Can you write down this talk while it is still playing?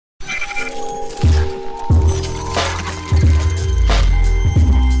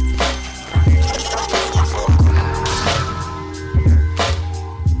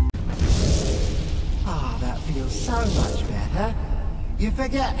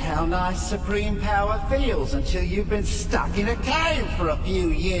how nice supreme power feels until you've been stuck in a cave for a few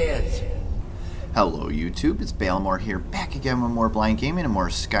years. Hello YouTube, it's Balemore here, back again with more Blind Gaming and more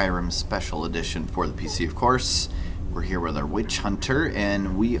Skyrim Special Edition for the PC, of course. We're here with our Witch Hunter,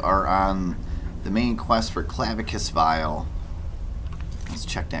 and we are on the main quest for Clavicus Vial. Let's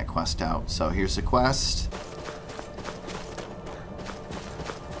check that quest out. So here's the quest.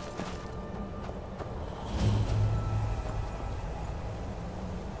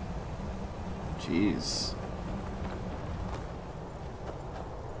 Jeez.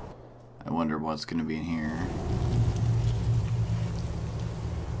 I wonder what's going to be in here.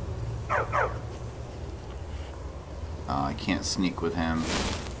 Oh, I can't sneak with him.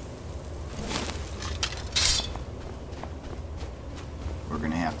 We're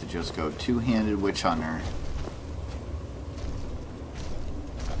going to have to just go two-handed Witch Hunter.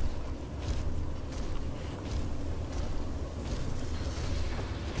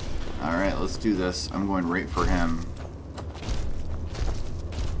 Alright, let's do this. I'm going right for him.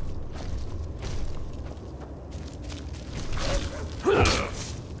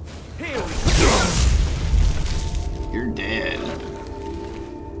 You're dead.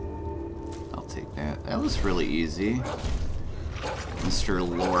 I'll take that. That was really easy. Mr.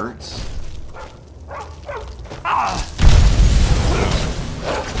 Lort.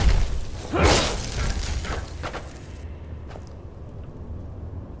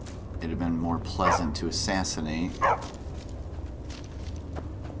 It'd have been more pleasant to assassinate.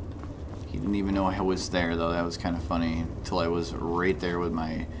 He didn't even know I was there, though. That was kind of funny. Until I was right there with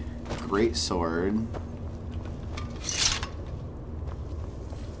my great sword.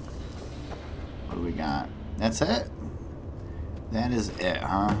 What do we got? That's it? That is it,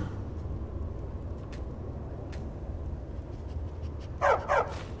 huh?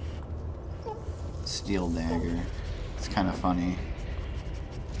 Steel dagger. It's kind of funny.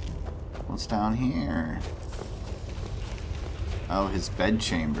 What's down here? Oh, his bed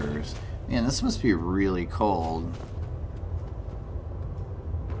chambers. Man, this must be really cold.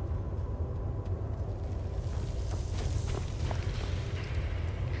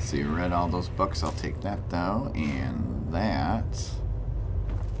 So you read all those books. I'll take that though, and that.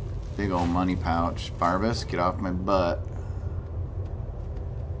 Big old money pouch. Barbus, get off my butt.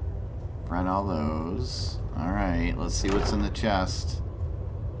 Read all those. Alright, let's see what's in the chest.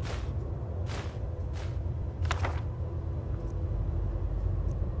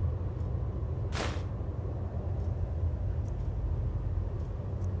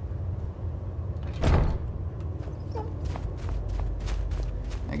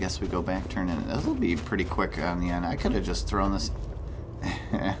 I guess we go back, turn in. This will be pretty quick on the end. I could have just thrown this.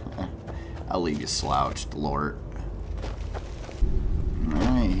 I'll leave you slouched, Lord.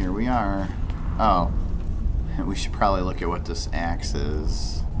 Alright, here we are. Oh, we should probably look at what this axe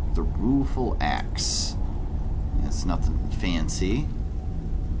is. The Rueful Axe. It's nothing fancy.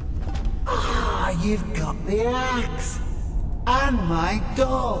 Ah, you've got the axe. And my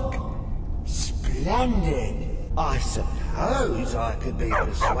dog. Splendid. I suppose I could be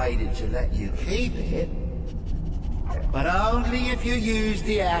persuaded to let you keep it. But only if you use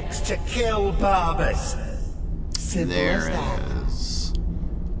the axe to kill Barbus. Simple as that. There it is.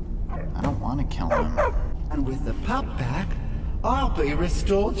 I don't want to kill him. And with the pup back, I'll be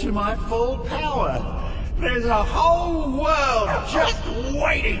restored to my full power. There's a whole world just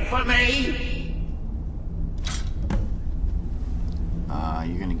waiting for me.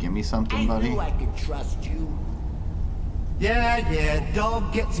 You gonna give me something, buddy? I knew I could trust you. Yeah,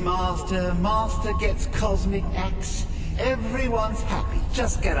 dog gets master, master gets cosmic axe. Everyone's happy.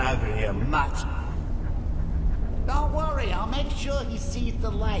 Just get over here, mutt. Don't worry, I'll make sure he sees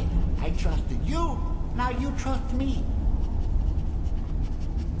the light. I trusted you, now you trust me.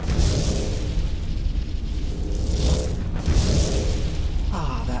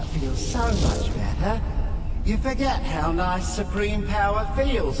 Ah, that feels so much better. You forget how nice supreme power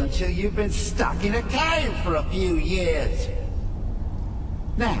feels until you've been stuck in a cave for a few years.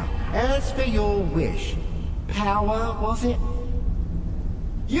 Now, as for your wish, power, was it?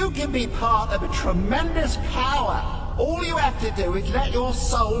 You can be part of a tremendous power. All you have to do is let your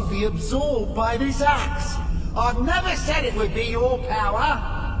soul be absorbed by this axe. I've never said it would be your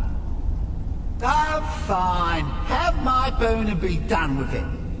power. Oh, fine. Have my boon and be done with it.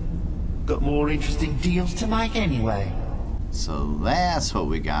 Got more interesting deals to make anyway. So that's what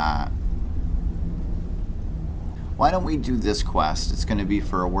we got. Why don't we do this quest? It's going to be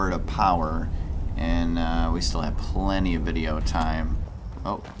for a word of power, and we still have plenty of video time.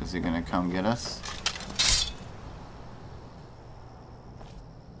 Oh, is he going to come get us?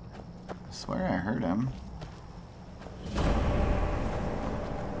 I swear I heard him.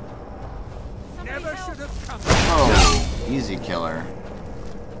 Oh, easy killer.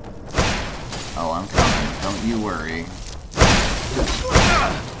 Oh, I'm coming. Don't you worry.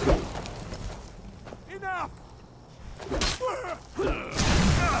 Enough.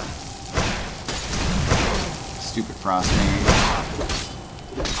 Stupid frost mage.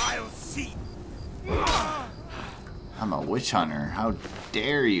 I'll see. I'm a witch hunter. How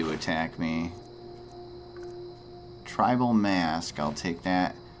dare you attack me? Tribal mask. I'll take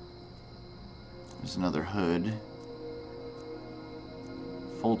that. There's another hood.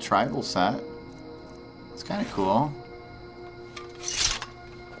 Full tribal set. It's kind of cool.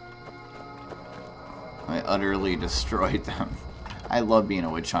 I utterly destroyed them. I love being a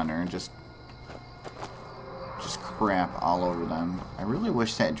witch hunter. Just crap all over them. I really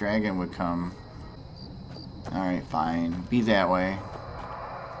wish that dragon would come. Alright, fine. Be that way.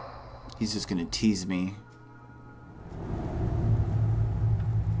 He's just gonna tease me.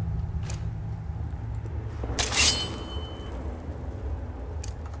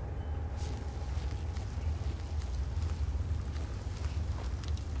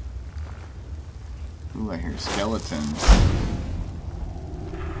 Ooh, I hear skeletons.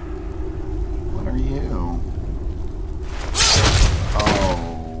 What are you? Oh.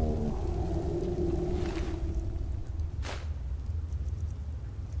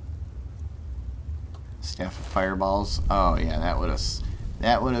 Staff of fireballs. Oh yeah, that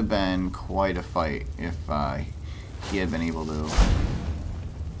would have been quite a fight if he had been able to.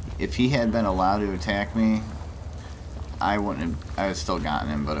 If he had been allowed to attack me, I wouldn't have. I would have still gotten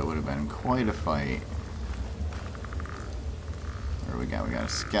him, but it would have been quite a fight. What do we got? We got a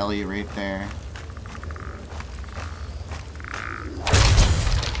skelly right there.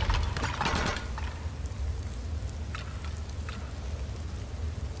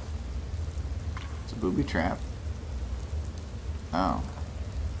 Booby trap. Oh.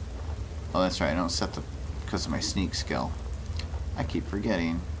 Oh, that's right. I don't set the... because of my sneak skill. I keep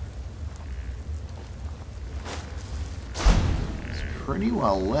forgetting. It's pretty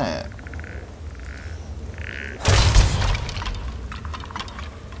well lit.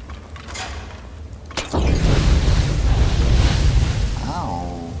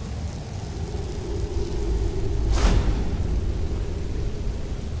 Ow.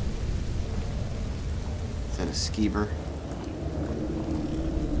 A skeever.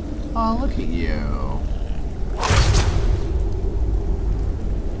 Oh, look at you.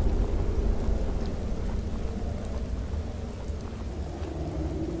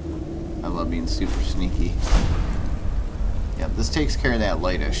 I love being super sneaky. Yep, this takes care of that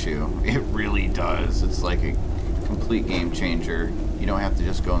light issue. It really does. It's like a complete game changer. You don't have to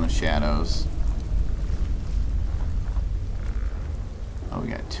just go in the shadows. Oh, we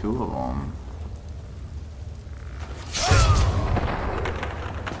got two of them.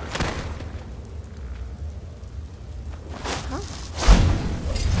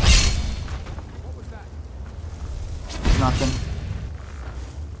 Nothing.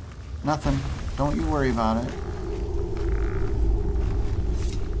 Nothing. Don't you worry about it.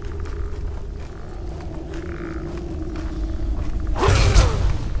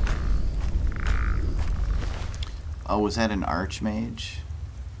 Oh, was that an archmage?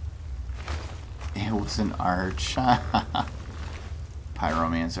 It was an arch.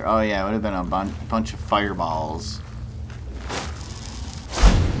 Pyromancer. Oh yeah, it would have been a bunch of fireballs.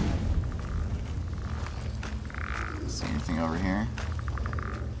 See anything over here?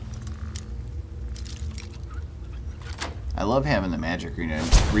 I love having the magic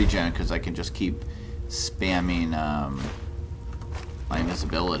regen because I can just keep spamming my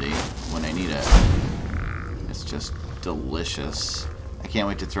invisibility when I need it. It's just delicious. I can't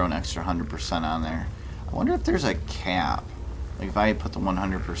wait to throw an extra 100% on there. I wonder if there's a cap. Like if I put the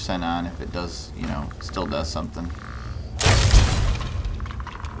 100% on, if it does, you know, still does something.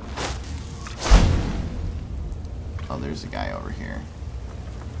 Oh, there's a guy over here.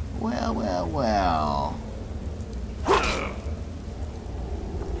 Well, well, well.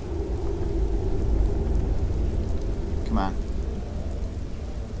 Come on.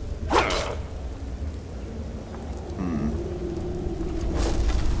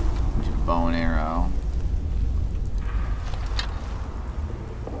 Bow and arrow.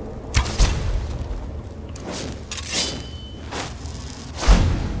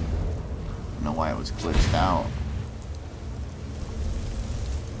 I don't know why it was glitched out.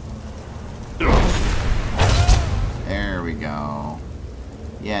 There we go.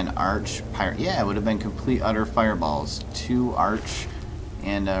 Yeah, an arch pirate. Yeah, it would have been complete utter fireballs. 2 arch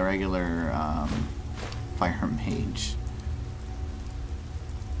and a regular fire mage.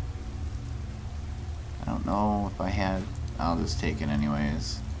 I don't know if I had... I'll just take it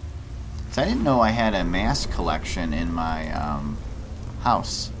anyways. So I didn't know I had a mask collection in my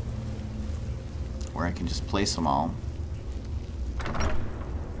house where I can just place them all.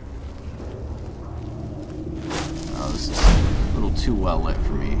 Oh, this is a little too well lit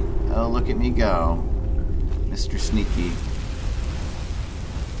for me. Oh, look at me go, Mr. Sneaky.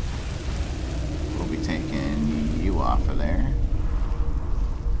 We'll be taking you off of there.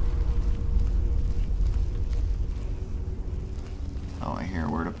 Oh, I hear a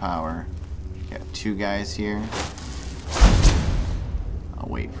word of power. Got two guys here. I'll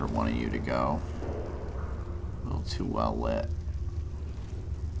wait for one of you to go. A little too well lit.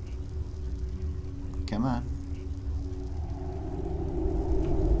 Come on.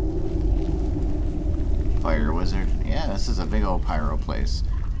 Fire wizard. Yeah, this is a big old pyro place.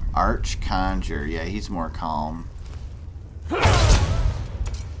 Arch conjure. Yeah, he's more calm.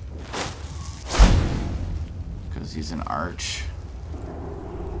 Because he's an arch.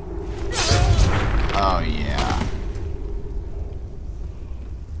 Oh, yeah.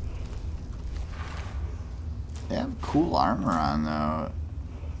 They have cool armor on, though.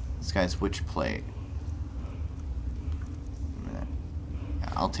 This guy's witch plate.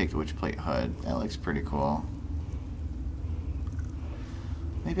 I'll take the witch plate hood. That looks pretty cool.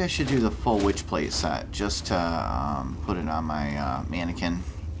 Maybe I should do the full witch plate set just to put it on my mannequin.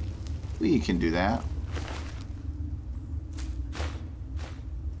 We can do that.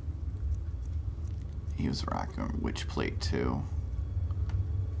 He was rocking witch plate too.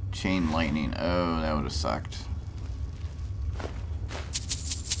 Chain lightning. Oh, that would have sucked.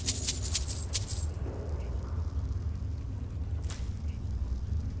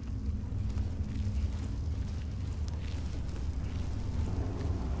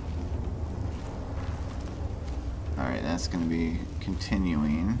 Alright, that's going to be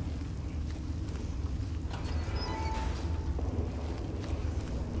continuing.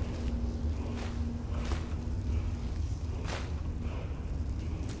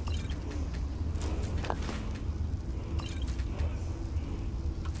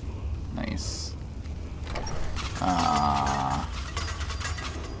 Nice. I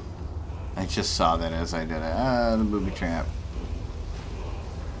just saw that as I did it. Ah, the booby trap.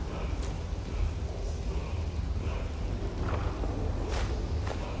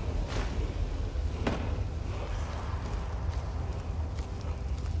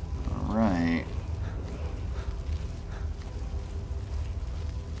 Alright.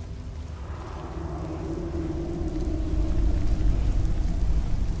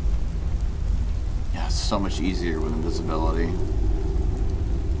 Yeah, it's so much easier with invisibility.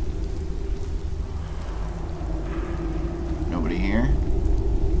 Nobody here?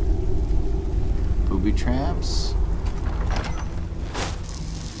 Booby traps?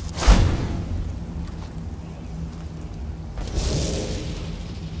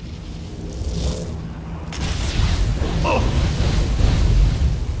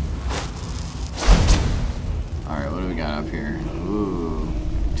 Alright, what do we got up here? Ooh,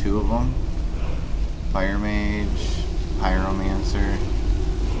 two of them. Fire Mage, Pyromancer,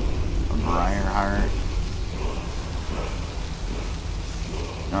 a Briarheart.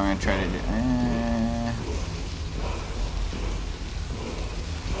 No, I'm gonna try to do.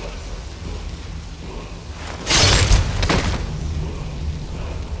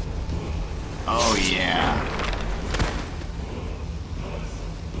 Oh yeah.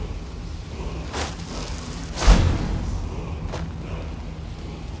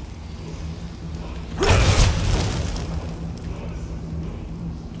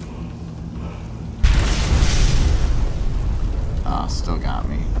 Oh, still got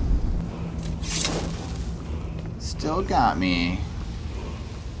me. Still got me.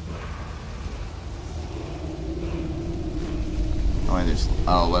 Oh, there's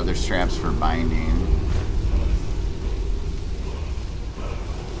leather straps for binding.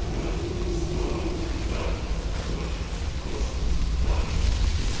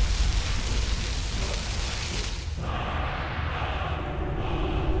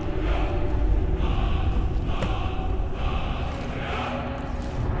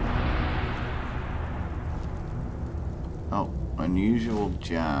 Oh, unusual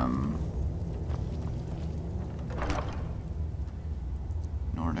gem.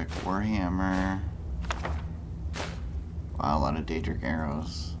 Nordic Warhammer. Wow, a lot of Daedric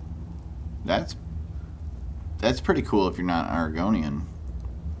arrows. That's pretty cool if you're not Argonian.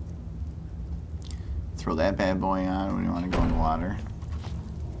 Throw that bad boy on when you want to go in the water.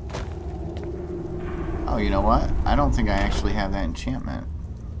 Oh, you know what? I don't think I actually have that enchantment.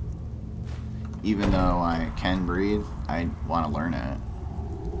 Even though I can breathe, I want to learn it.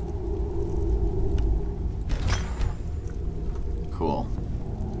 Cool.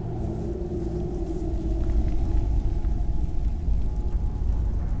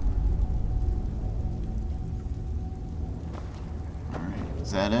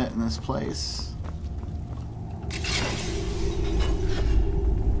 Is that it in this place?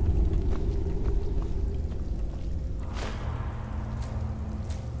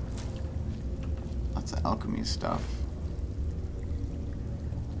 Lots of alchemy stuff.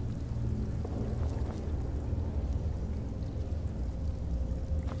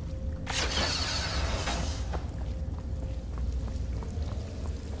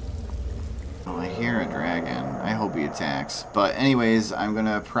 He attacks. But anyways, I'm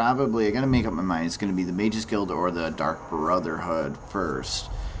gonna make up my mind. It's gonna be the Mages Guild or the Dark Brotherhood first,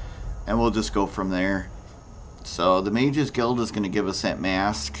 and we'll just go from there. So the Mages Guild is gonna give us that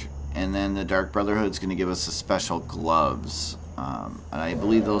mask, and then the Dark Brotherhood is gonna give us the special gloves. And I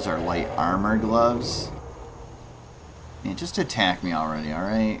believe those are light armor gloves. Man, just attack me already,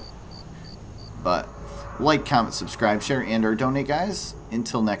 alright? But like, comment, subscribe, share, and or donate, guys.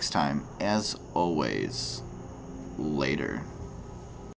 Until next time, as always, later.